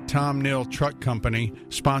people like Tom Neal Truck Company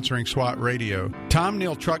sponsoring SWAT Radio. Tom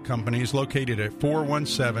Neal Truck Company is located at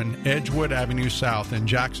 417 Edgewood Avenue South in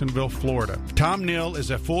Jacksonville, Florida. Tom Neal is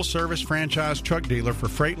a full-service franchise truck dealer for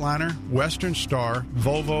Freightliner, Western Star,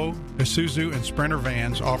 Volvo, Isuzu, and Sprinter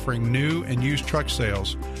vans, offering new and used truck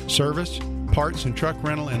sales, service, parts and truck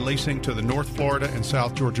rental and leasing to the North Florida and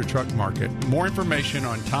South Georgia truck market. More information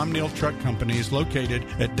on Tom Neal Truck Company is located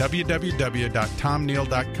at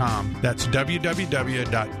www.tomneal.com. That's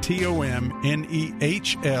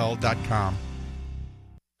www.tomnehl.com.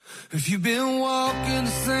 If you've been walking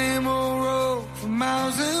the same old road for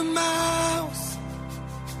miles and miles,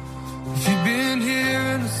 if you've been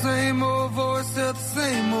hearing the same old voice at the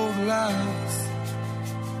same old lies,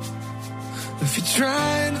 if you're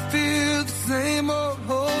trying to fill the same old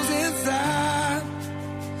holes inside,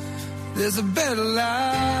 there's a better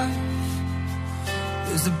life.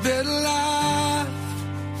 There's a better life.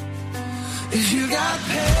 If you got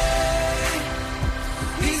pain,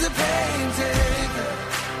 he's a pain taker.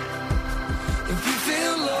 If you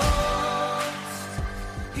feel lost,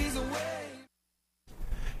 he's a way.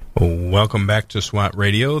 Welcome back to SWAT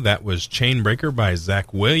Radio. That was Chainbreaker by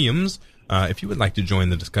Zach Williams. If you would like to join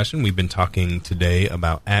the discussion, we've been talking today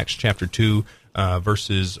about Acts chapter 2,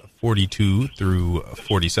 verses 42 through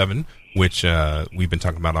 47, which we've been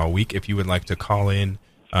talking about all week. If you would like to call in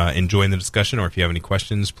and join the discussion, or if you have any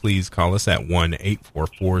questions, please call us at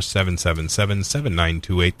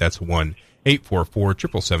 1-844-777-7928. That's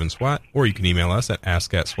 1-844-777-SWAT, or you can email us at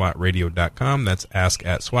ask@swatradio.com. That's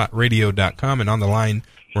ask@swatradio.com. And on the line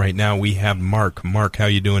right now, we have Mark. Mark, how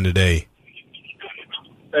you doing today?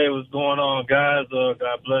 Hey, what's going on, guys? God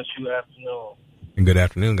bless you. Afternoon. And good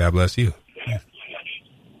afternoon. God bless you. Yeah.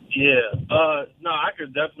 No, I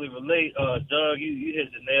could definitely relate. Doug, you hit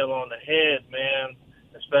the nail on the head, man,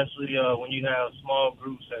 especially when you have small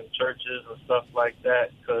groups and churches and stuff like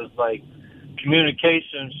that, because, like,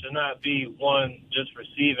 communication should not be one just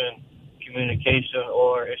receiving communication,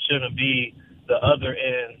 or it shouldn't be the other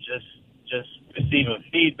end just receiving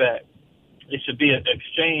feedback. It should be an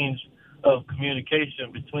exchange of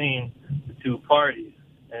communication between the two parties.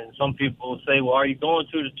 And some people say, well, are you going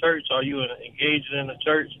to the church? Are you engaged in the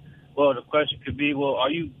church? Well, the question could be, well,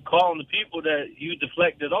 are you calling the people that you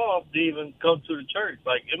deflected off to even come to the church?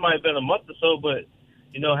 Like, it might have been a month or so, but,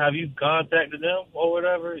 you know, have you contacted them or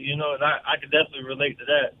whatever? You know, and I could definitely relate to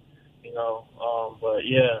that, you know. But,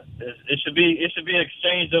 yeah, it should be an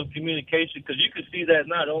exchange of communication, because you can see that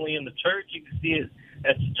not only in the church, you can see it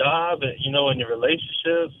at your job, and, you know, in your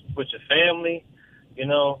relationships with your family, you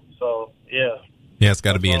know. So, yeah. Yeah, it's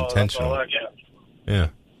got to be intentional. Yeah.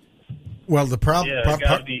 Well, the problem,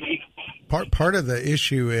 be part of the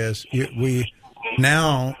issue is you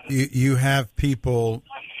have people,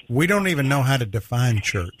 we don't even know how to define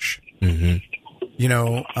church. Mm-hmm. You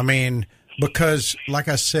know, I mean, because like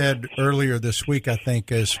I said earlier this week, I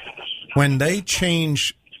think, is when they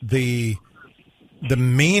change the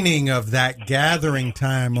meaning of that gathering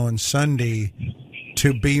time on Sunday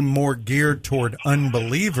to be more geared toward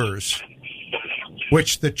unbelievers,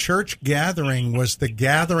 which the church gathering was the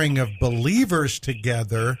gathering of believers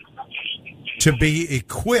together to be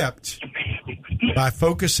equipped by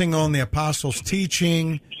focusing on the apostles'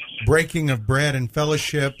 teaching, breaking of bread and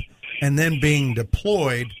fellowship, and then being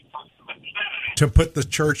deployed to put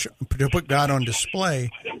God on display.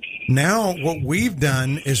 Now what we've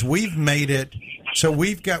done is we've made it so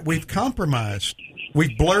we've compromised.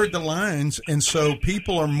 We've blurred the lines, and so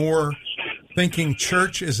people are more thinking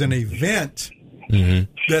church is an event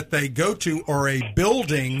that they go to, or a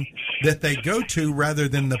building that they go to, rather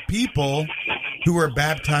than the people who are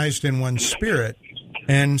baptized in one Spirit.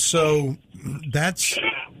 And so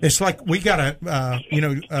it's like we got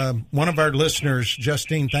one of our listeners,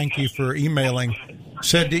 Justine, thank you for emailing,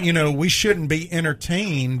 said, you know, we shouldn't be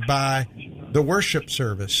entertained by the worship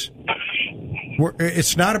service.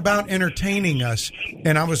 It's not about entertaining us.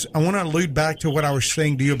 And I want to allude back to what I was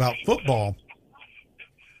saying to you about football.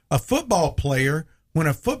 A football player when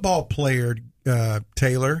a football player,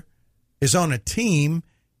 Taylor, is on a team,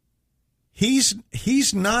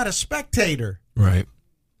 he's not a spectator. Right.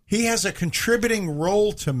 He has a contributing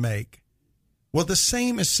role to make. Well, the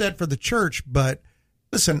same is said for the church, but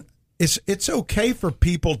listen, it's okay for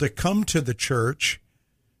people to come to the church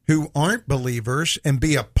who aren't believers and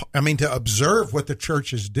to observe what the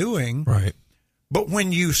church is doing. Right. But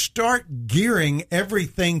when you start gearing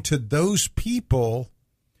everything to those people,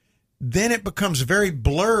 then it becomes very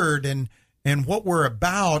blurred and what we're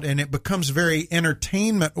about, and it becomes very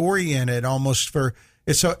entertainment oriented almost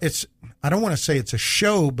it's I don't want to say it's a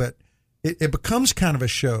show, but it becomes kind of a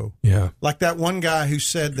show. Yeah. Like that one guy who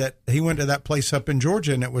said that he went to that place up in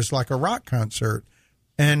Georgia and it was like a rock concert.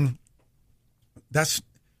 And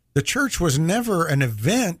the church was never an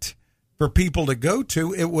event for people to go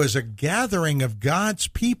to. It was a gathering of God's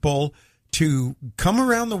people to come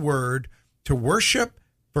around the Word, to worship,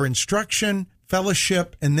 for instruction,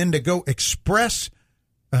 fellowship, and then to go express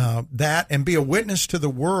that and be a witness to the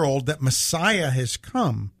world that Messiah has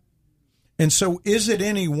come. And so is it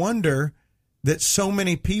any wonder that so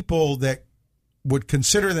many people that would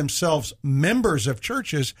consider themselves members of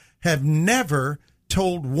churches have never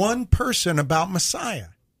told one person about Messiah?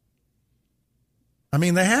 I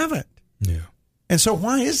mean, they haven't. Yeah. And so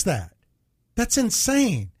why is that? That's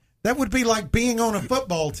insane. That would be like being on a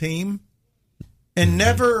football team and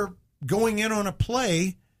never going in on a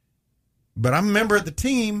play, but I'm a member of the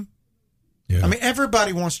team. Yeah. I mean,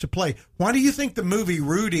 everybody wants to play. Why do you think the movie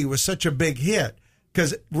Rudy was such a big hit?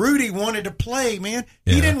 Because Rudy wanted to play, man.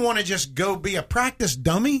 Yeah. He didn't want to just go be a practice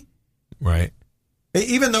dummy. Right.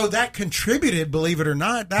 Even though that contributed, believe it or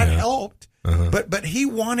not, that helped. Uh-huh. But he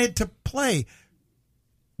wanted to play.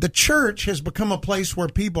 The church has become a place where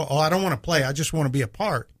people, I don't want to play. I just want to be a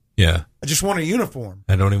part. Yeah. I just want a uniform.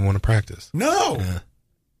 I don't even want to practice. No.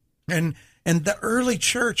 Yeah. And the early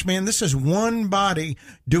church, man, this is one body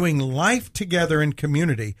doing life together in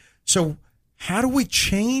community. So how do we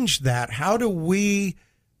change that? How do we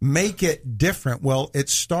make it different? Well, it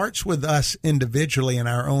starts with us individually and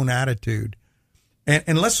our own attitude.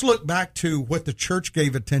 And let's look back to what the church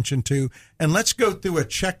gave attention to, and let's go through a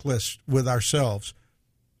checklist with ourselves.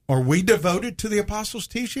 Are we devoted to the apostles'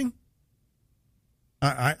 teaching?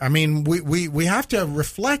 I mean, we have to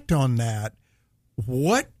reflect on that.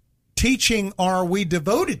 What teaching are we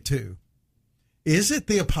devoted to? Is it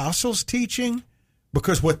the apostles' teaching?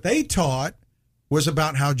 Because what they taught was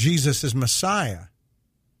about how Jesus is Messiah.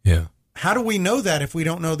 Yeah. How do we know that if we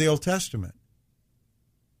don't know the Old Testament?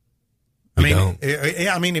 We don't.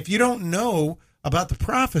 I mean, if you don't know about the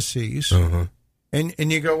prophecies, Uh-huh.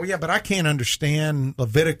 and you go, well, yeah, but I can't understand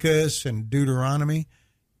Leviticus and Deuteronomy.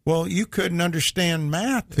 Well, you couldn't understand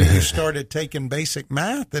math when you started taking basic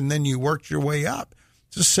math, and then you worked your way up.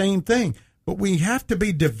 It's the same thing. But we have to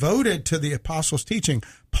be devoted to the apostles' teaching.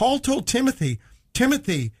 Paul told Timothy,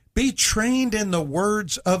 be trained in the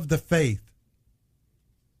words of the faith.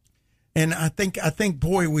 And I think,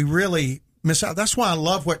 boy, we really miss out. That's why I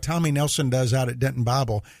love what Tommy Nelson does out at Denton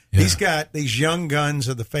Bible. Yeah. He's got these young guns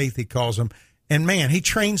of the faith, he calls them. And man, he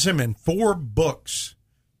trains them in 4 books.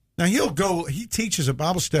 Now he teaches a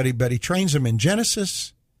Bible study, but he trains them in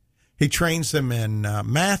Genesis. He trains them in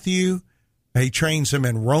Matthew. He trains them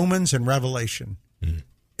in Romans and Revelation. Mm.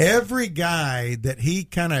 Every guy that he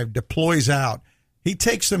kind of deploys out, he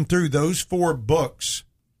takes them through those 4 books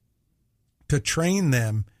to train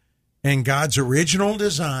them in God's original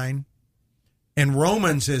design. And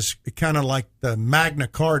Romans is kind of like the Magna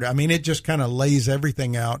Carta. I mean, it just kind of lays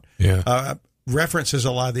everything out. Yeah. References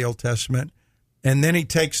a lot of the Old Testament. And then he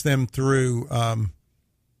takes them through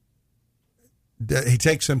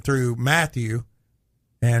Matthew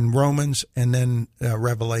and Romans and then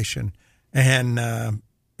Revelation. And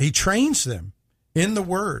he trains them in the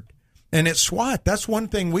Word. And it's SWAT. That's one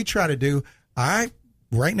thing we try to do. Right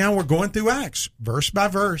now we're going through Acts, verse by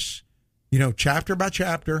verse, chapter by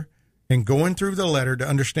chapter, and going through the letter to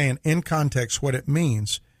understand in context what it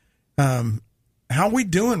means. How are we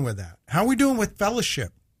doing with that? How are we doing with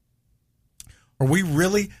fellowship?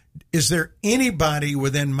 Is there anybody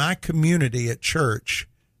within my community at church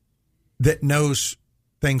that knows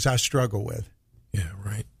things I struggle with? Yeah,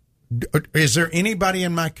 right. Is there anybody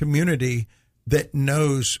in my community that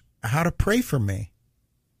knows how to pray for me?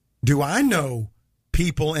 Do I know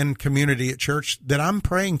people in community at church that I'm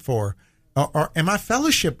praying for? Or am I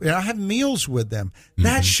fellowship? I have meals with them. Mm-hmm.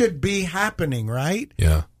 That should be happening, right?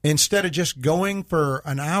 Yeah. Instead of just going for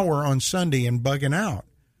an hour on Sunday and bugging out.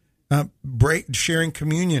 Sharing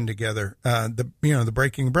communion together, the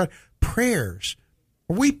breaking of bread, prayers.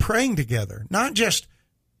 Are we praying together? Not just,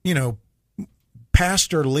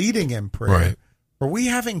 pastor leading in prayer. Right. Are we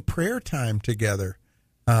having prayer time together?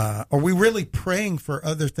 Are we really praying for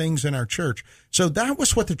other things in our church? So that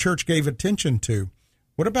was what the church gave attention to.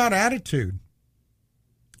 What about attitude?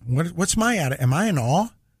 What's my attitude? Am I in awe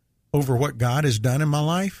over what God has done in my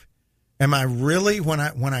life? Am I really, when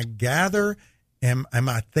I gather, am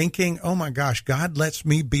I thinking, oh my gosh, God lets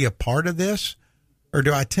me be a part of this? Or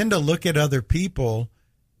do I tend to look at other people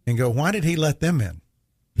and go, why did he let them in?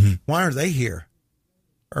 Why are they here?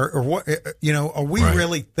 Or what, are we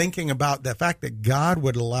really thinking about the fact that God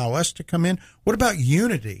would allow us to come in? What about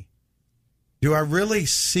unity? Do I really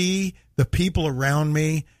see the people around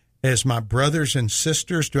me as my brothers and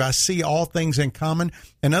sisters? Do I see all things in common?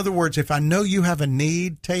 In other words, if I know you have a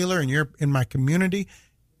need, Taylor, and you're in my community,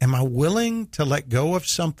 am I willing to let go of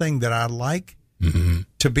something that I like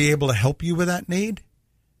to be able to help you with that need?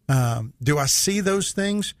 Do I see those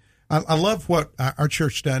things? I love what our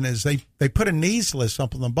church done is they put a needs list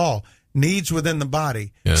up on the ball, needs within the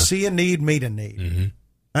body. Yeah. See a need, meet a need.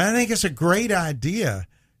 I think it's a great idea.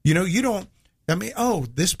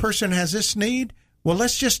 This person has this need. Well,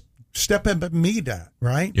 let's just step up and meet that,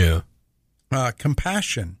 right? Yeah.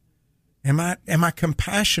 Compassion. Am I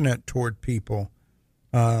compassionate toward people?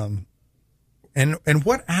 And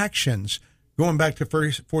what actions, going back to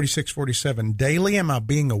 46, 47, daily am I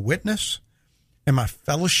being a witness? Am I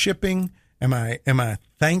fellowshipping? Am I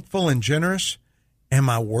thankful and generous? Am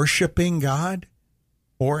I worshiping God?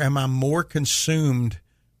 Or am I more consumed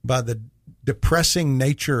by the depressing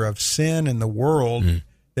nature of sin in the world,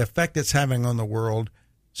 the effect it's having on the world?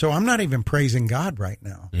 So I'm not even praising God right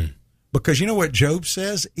now. Because you know what Job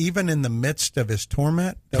says? Even in the midst of his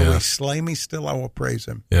torment, though he slay me, still I will praise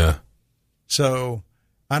him. Yeah. So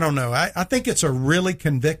I don't know. I think it's a really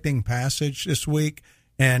convicting passage this week.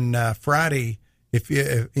 And Friday, if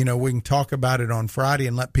we can talk about it on Friday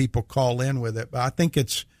and let people call in with it. But I think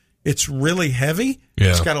it's really heavy. Yeah.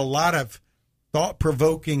 It's got a lot of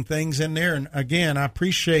thought-provoking things in there. And again, I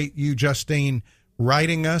appreciate you, Justine,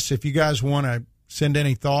 writing us. If you guys want to send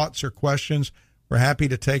any thoughts or questions, we're happy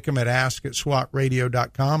to take them at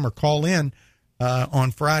ask@swatradio.com or call in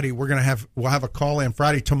on Friday. We'll have a call in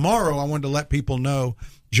Friday. Tomorrow, I wanted to let people know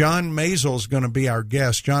John Mazel is going to be our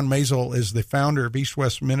guest. John Mazel is the founder of East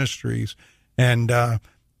West Ministries. And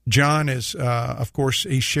John is, of course,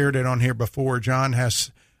 he shared it on here before. John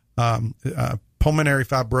has pulmonary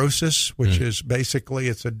fibrosis, which is basically,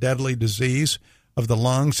 it's a deadly disease of the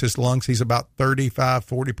lungs. His lungs, he's about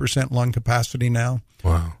 40% lung capacity now.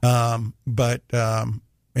 Wow.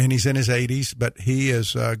 And he's in his 80s, but he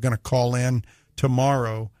is going to call in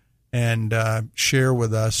tomorrow and share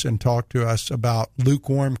with us and talk to us about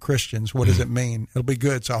lukewarm Christians. What does it mean? It'll be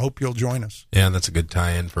good, so I hope you'll join us. Yeah, and that's a good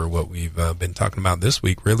tie-in for what we've been talking about this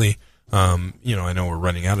week, really. I know we're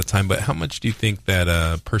running out of time, but how much do you think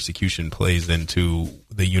that persecution plays into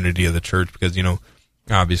the unity of the church? Because,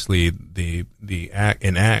 obviously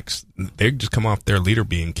in Acts, they just come off their leader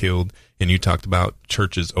being killed, and you talked about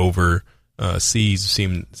churches overseas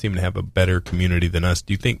seem to have a better community than us.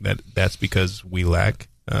 Do you think that that's because we lack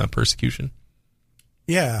persecution?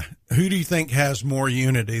 Yeah. Who do you think has more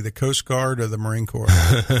unity, the Coast Guard or the Marine Corps?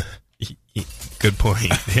 Good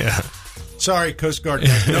point. Yeah. Sorry, Coast Guard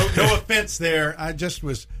guys. No offense there. I just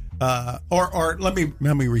was, or let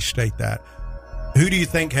me restate that. Who do you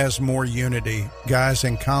think has more unity, guys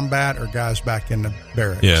in combat or guys back in the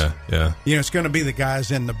barracks? Yeah. It's going to be the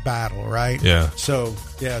guys in the battle, right? Yeah. So,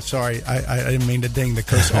 sorry, I didn't mean to ding the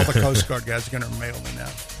Coast. All the Coast Guard guys are going to mail me now.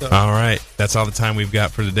 So. All right. That's all the time we've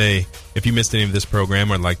got for today. If you missed any of this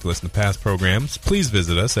program or would like to listen to past programs, please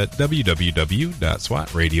visit us at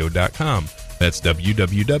www.swatradio.com. That's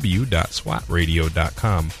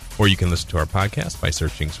www.swatradio.com. Or you can listen to our podcast by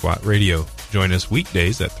searching SWAT Radio. Join us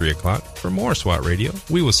weekdays at 3 o'clock for more SWAT Radio.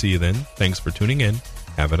 We will see you then. Thanks for tuning in.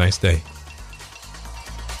 Have a nice day.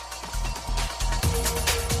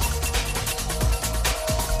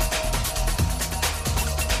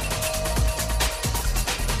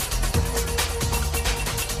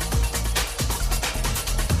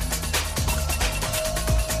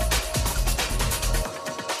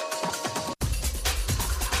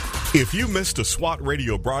 If you missed a SWAT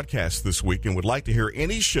radio broadcast this week and would like to hear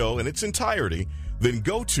any show in its entirety, then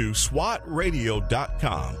go to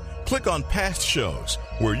SWATradio.com. Click on past shows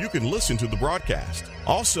where you can listen to the broadcast.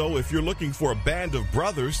 Also, if you're looking for a band of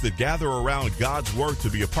brothers that gather around God's Word to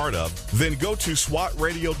be a part of, then go to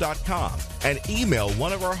SWATradio.com and email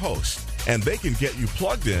one of our hosts, and they can get you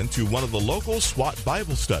plugged in to one of the local SWAT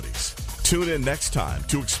Bible studies. Tune in next time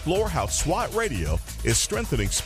to explore how SWAT Radio is strengthening